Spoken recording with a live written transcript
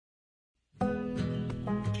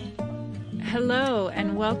Hello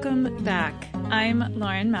and welcome back. I'm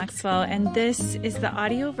Lauren Maxwell, and this is the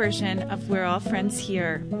audio version of We're All Friends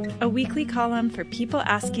Here, a weekly column for people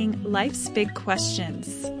asking life's big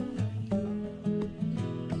questions.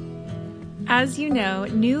 As you know,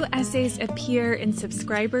 new essays appear in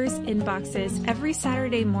subscribers' inboxes every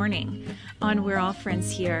Saturday morning on We're All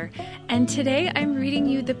Friends Here, and today I'm reading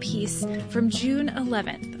you the piece from June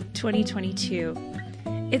 11th, 2022.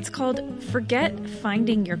 It's called Forget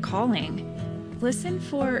Finding Your Calling. Listen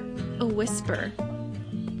for a whisper.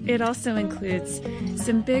 It also includes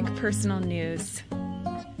some big personal news.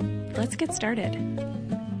 Let's get started.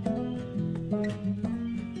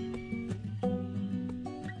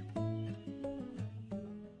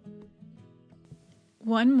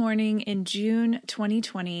 One morning in June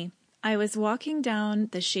 2020, I was walking down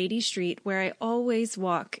the shady street where I always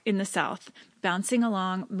walk in the South, bouncing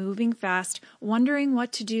along, moving fast, wondering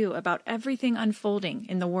what to do about everything unfolding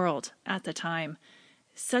in the world at the time.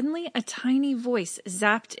 Suddenly, a tiny voice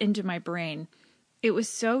zapped into my brain. It was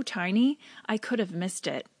so tiny, I could have missed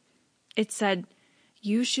it. It said,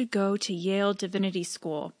 "You should go to Yale Divinity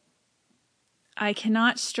School." I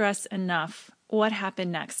cannot stress enough what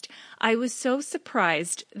happened next. I was so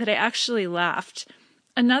surprised that I actually laughed.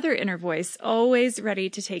 Another inner voice, always ready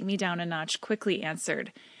to take me down a notch, quickly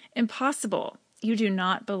answered, "Impossible. You do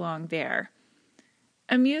not belong there."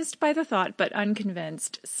 Amused by the thought, but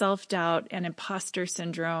unconvinced, self-doubt and imposter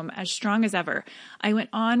syndrome as strong as ever, I went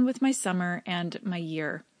on with my summer and my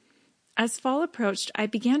year. As fall approached, I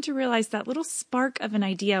began to realize that little spark of an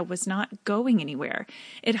idea was not going anywhere.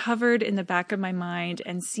 It hovered in the back of my mind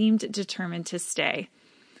and seemed determined to stay.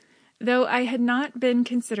 Though I had not been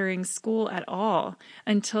considering school at all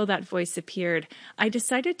until that voice appeared, I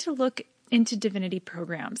decided to look into divinity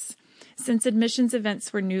programs. Since admissions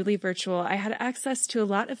events were newly virtual, I had access to a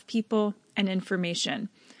lot of people and information.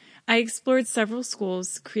 I explored several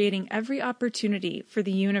schools, creating every opportunity for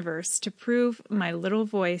the universe to prove my little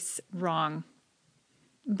voice wrong.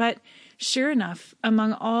 But sure enough,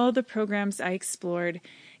 among all the programs I explored,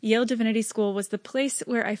 Yale Divinity School was the place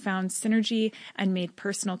where I found synergy and made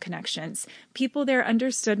personal connections. People there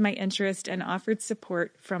understood my interest and offered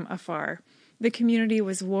support from afar. The community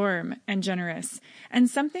was warm and generous, and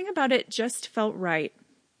something about it just felt right.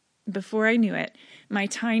 Before I knew it, my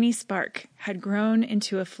tiny spark had grown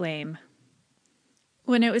into a flame.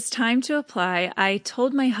 When it was time to apply, I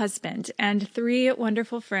told my husband and 3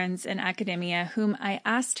 wonderful friends in academia whom I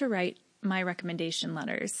asked to write my recommendation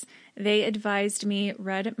letters. They advised me,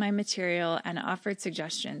 read my material, and offered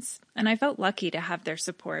suggestions, and I felt lucky to have their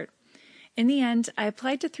support. In the end, I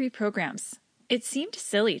applied to 3 programs. It seemed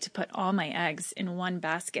silly to put all my eggs in one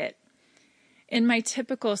basket. In my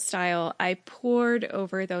typical style, I pored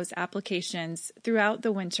over those applications throughout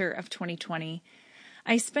the winter of 2020.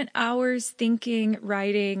 I spent hours thinking,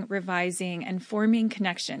 writing, revising, and forming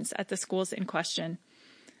connections at the schools in question.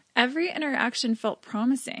 Every interaction felt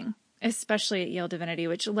promising, especially at Yale Divinity,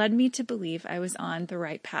 which led me to believe I was on the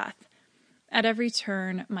right path. At every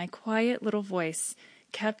turn, my quiet little voice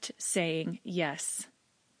kept saying yes.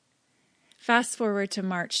 Fast forward to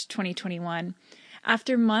March 2021.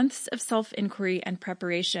 After months of self-inquiry and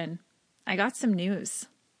preparation, I got some news.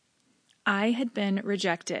 I had been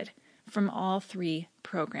rejected from all 3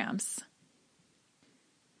 programs.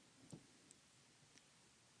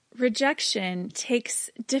 Rejection takes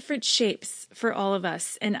different shapes for all of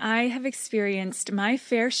us, and I have experienced my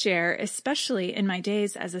fair share, especially in my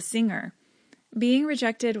days as a singer. Being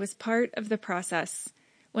rejected was part of the process.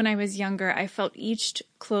 When I was younger, I felt each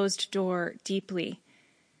closed door deeply.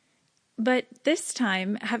 But this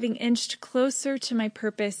time, having inched closer to my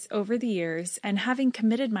purpose over the years and having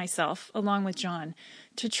committed myself, along with John,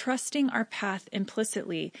 to trusting our path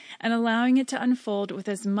implicitly and allowing it to unfold with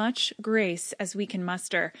as much grace as we can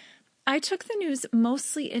muster, I took the news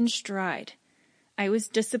mostly in stride. I was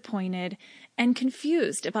disappointed and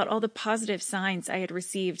confused about all the positive signs I had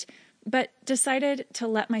received, but decided to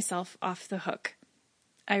let myself off the hook.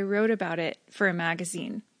 I wrote about it for a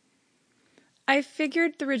magazine. I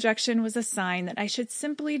figured the rejection was a sign that I should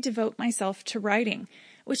simply devote myself to writing,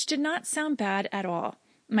 which did not sound bad at all.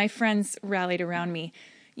 My friends rallied around me.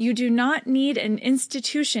 "You do not need an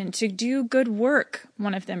institution to do good work,"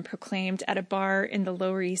 one of them proclaimed at a bar in the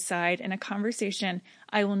Lower East Side in a conversation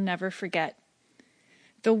I will never forget.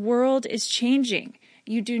 "The world is changing.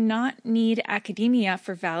 You do not need academia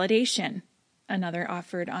for validation," another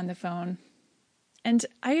offered on the phone. And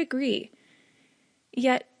I agree.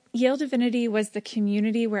 Yet Yale Divinity was the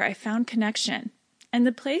community where I found connection, and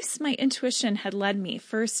the place my intuition had led me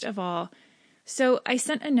first of all. So I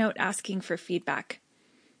sent a note asking for feedback.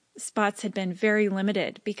 Spots had been very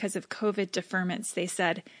limited because of COVID deferments, they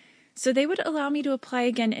said, so they would allow me to apply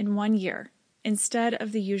again in 1 year instead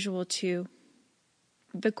of the usual 2.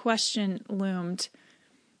 The question loomed,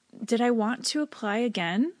 did I want to apply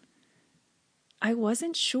again? I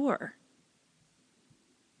wasn't sure.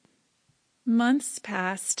 Months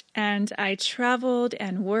passed, and I traveled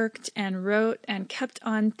and worked and wrote and kept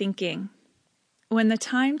on thinking. When the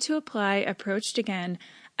time to apply approached again,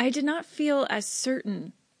 I did not feel as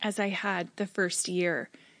certain as I had the first year.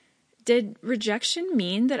 Did rejection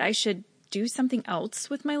mean that I should do something else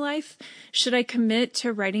with my life? Should I commit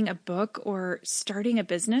to writing a book or starting a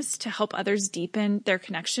business to help others deepen their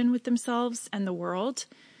connection with themselves and the world?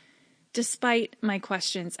 Despite my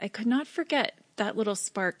questions, I could not forget that little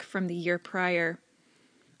spark from the year prior.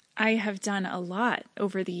 I have done a lot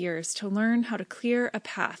over the years to learn how to clear a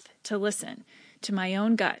path to listen to my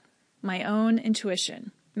own gut, my own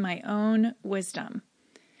intuition, my own wisdom.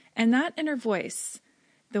 And that inner voice,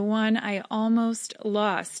 the one I almost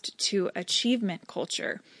lost to achievement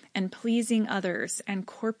culture and pleasing others and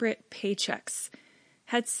corporate paychecks,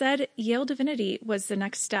 had said Yale Divinity was the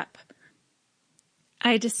next step.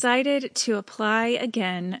 I decided to apply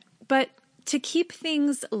again, but to keep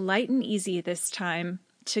things light and easy this time,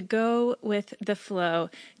 to go with the flow,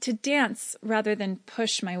 to dance rather than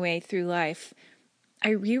push my way through life, I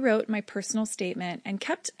rewrote my personal statement and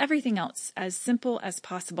kept everything else as simple as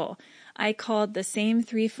possible. I called the same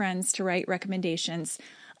 3 friends to write recommendations.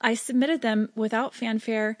 I submitted them without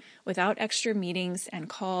fanfare, without extra meetings and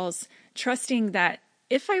calls, trusting that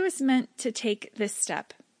if I was meant to take this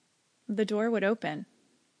step, the door would open.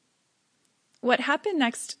 What happened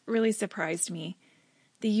next really surprised me.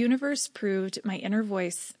 The universe proved my inner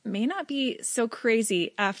voice may not be so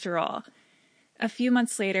crazy after all. A few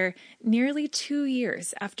months later, nearly 2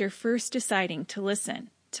 years after first deciding to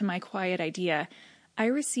listen to my quiet idea, I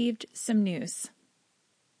received some news.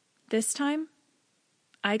 This time,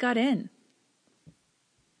 I got in.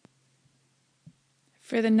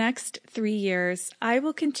 For the next 3 years, I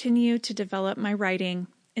will continue to develop my writing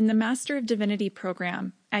in the Master of Divinity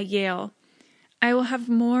program at Yale. I will have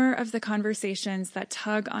more of the conversations that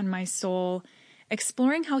tug on my soul,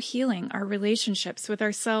 exploring how healing our relationships with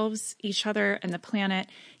ourselves, each other, and the planet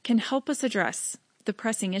can help us address the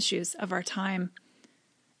pressing issues of our time.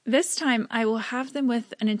 This time, I will have them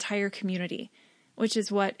with an entire community, which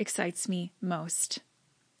is what excites me most.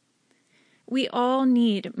 We all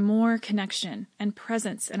need more connection and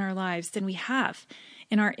presence in our lives than we have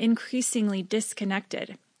in our increasingly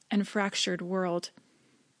disconnected and fractured world.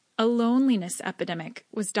 A loneliness epidemic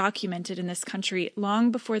was documented in this country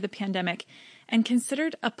long before the pandemic and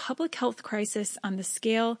considered a public health crisis on the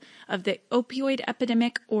scale of the opioid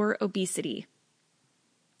epidemic or obesity.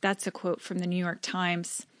 That's a quote from the New York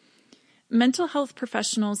Times. Mental health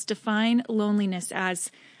professionals define loneliness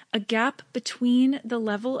as a gap between the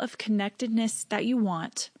level of connectedness that you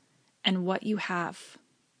want and what you have.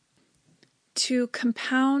 To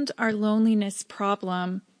compound our loneliness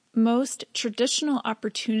problem, most traditional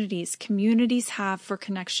opportunities communities have for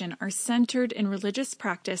connection are centered in religious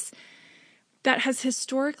practice that has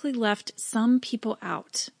historically left some people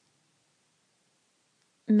out.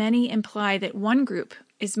 Many imply that one group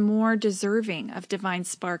is more deserving of divine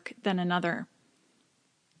spark than another.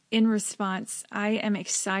 In response, I am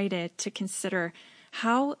excited to consider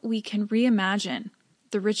how we can reimagine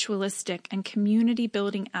the ritualistic and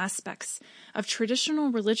community-building aspects of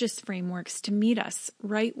traditional religious frameworks to meet us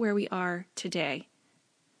right where we are today,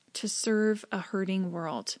 to serve a hurting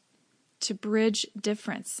world, to bridge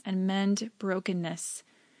difference and mend brokenness,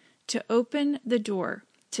 to open the door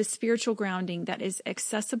to spiritual grounding that is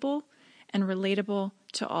accessible and relatable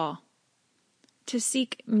to all, to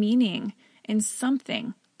seek meaning in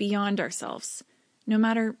something beyond ourselves, no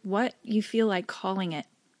matter what you feel like calling it.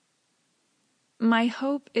 My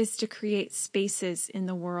hope is to create spaces in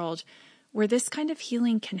the world where this kind of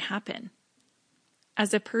healing can happen.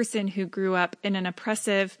 As a person who grew up in an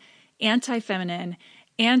oppressive, anti-feminine,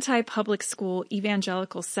 anti-public school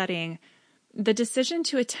evangelical setting, the decision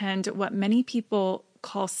to attend what many people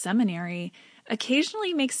call seminary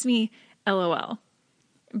occasionally makes me LOL.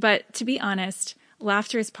 But to be honest,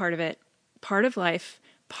 laughter is part of it, part of life,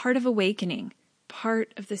 part of awakening,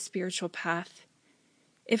 part of the spiritual path.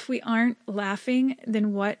 If we aren't laughing,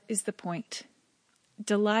 then what is the point?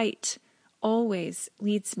 Delight always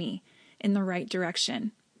leads me in the right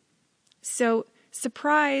direction. So,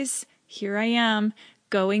 surprise, here I am,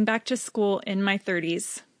 going back to school in my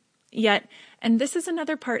 30s. Yet, and this is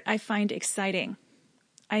another part I find exciting,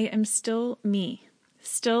 I am still me,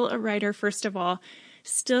 still a writer first of all,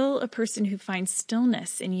 still a person who finds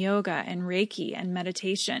stillness in yoga and Reiki and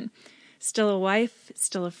meditation, still a wife,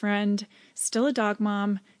 still a friend, still a dog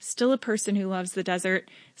mom, still a person who loves the desert,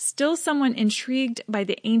 still someone intrigued by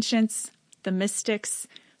the ancients, the mystics,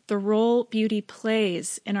 the role beauty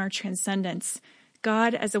plays in our transcendence,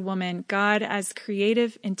 God as a woman, God as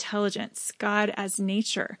creative intelligence, God as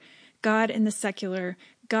nature, God in the secular,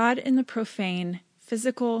 God in the profane,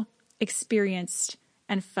 physical, experienced,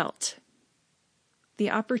 and felt.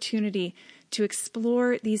 The opportunity to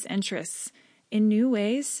explore these interests in new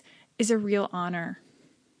ways is a real honor.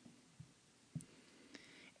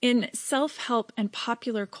 In self-help and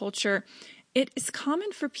popular culture, it is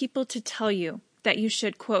common for people to tell you that you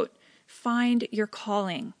should, quote, find your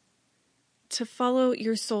calling, to follow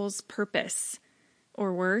your soul's purpose,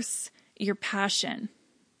 or worse, your passion.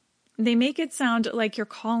 They make it sound like your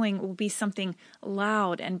calling will be something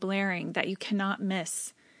loud and blaring that you cannot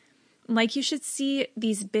miss. Like you should see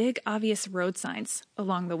these big, obvious road signs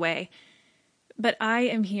along the way. But I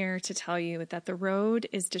am here to tell you that the road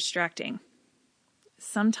is distracting.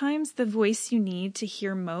 Sometimes the voice you need to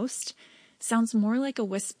hear most sounds more like a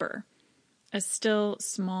whisper, a still,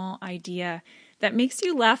 small idea that makes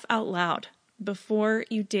you laugh out loud before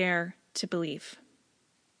you dare to believe.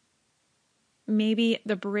 Maybe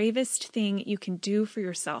the bravest thing you can do for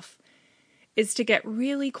yourself is to get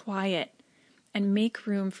really quiet and make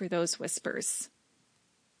room for those whispers.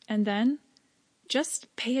 And then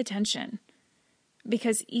just pay attention,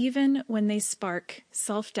 because even when they spark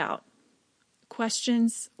self-doubt,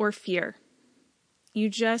 questions, or fear, you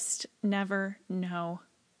just never know.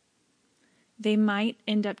 They might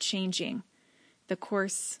end up changing the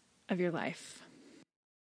course of your life.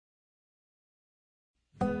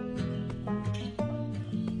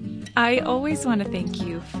 I always want to thank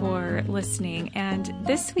you for listening, and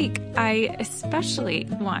this week I especially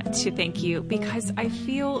want to thank you because I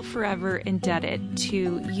feel forever indebted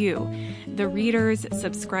to you, the readers,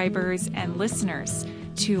 subscribers, and listeners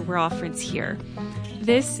to We're All Friends Here.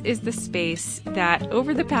 This is the space that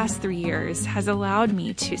over the past 3 years has allowed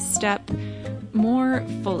me to step more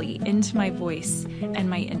fully into my voice and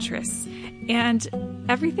my interests. And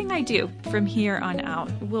everything I do from here on out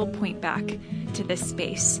will point back to this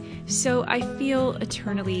space. So I feel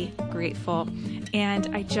eternally grateful, and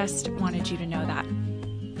I just wanted you to know that.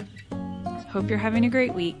 Hope you're having a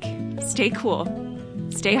great week. Stay cool,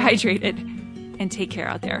 stay hydrated, and take care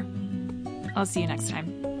out there. I'll see you next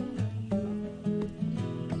time.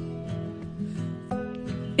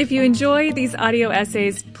 If you enjoy these audio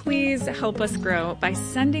essays, please help us grow by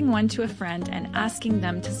sending one to a friend and asking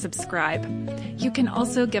them to subscribe. You can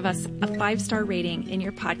also give us a 5-star rating in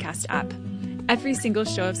your podcast app. Every single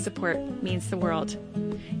show of support means the world.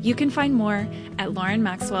 You can find more at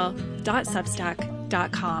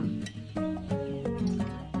laurenmaxwell.substack.com.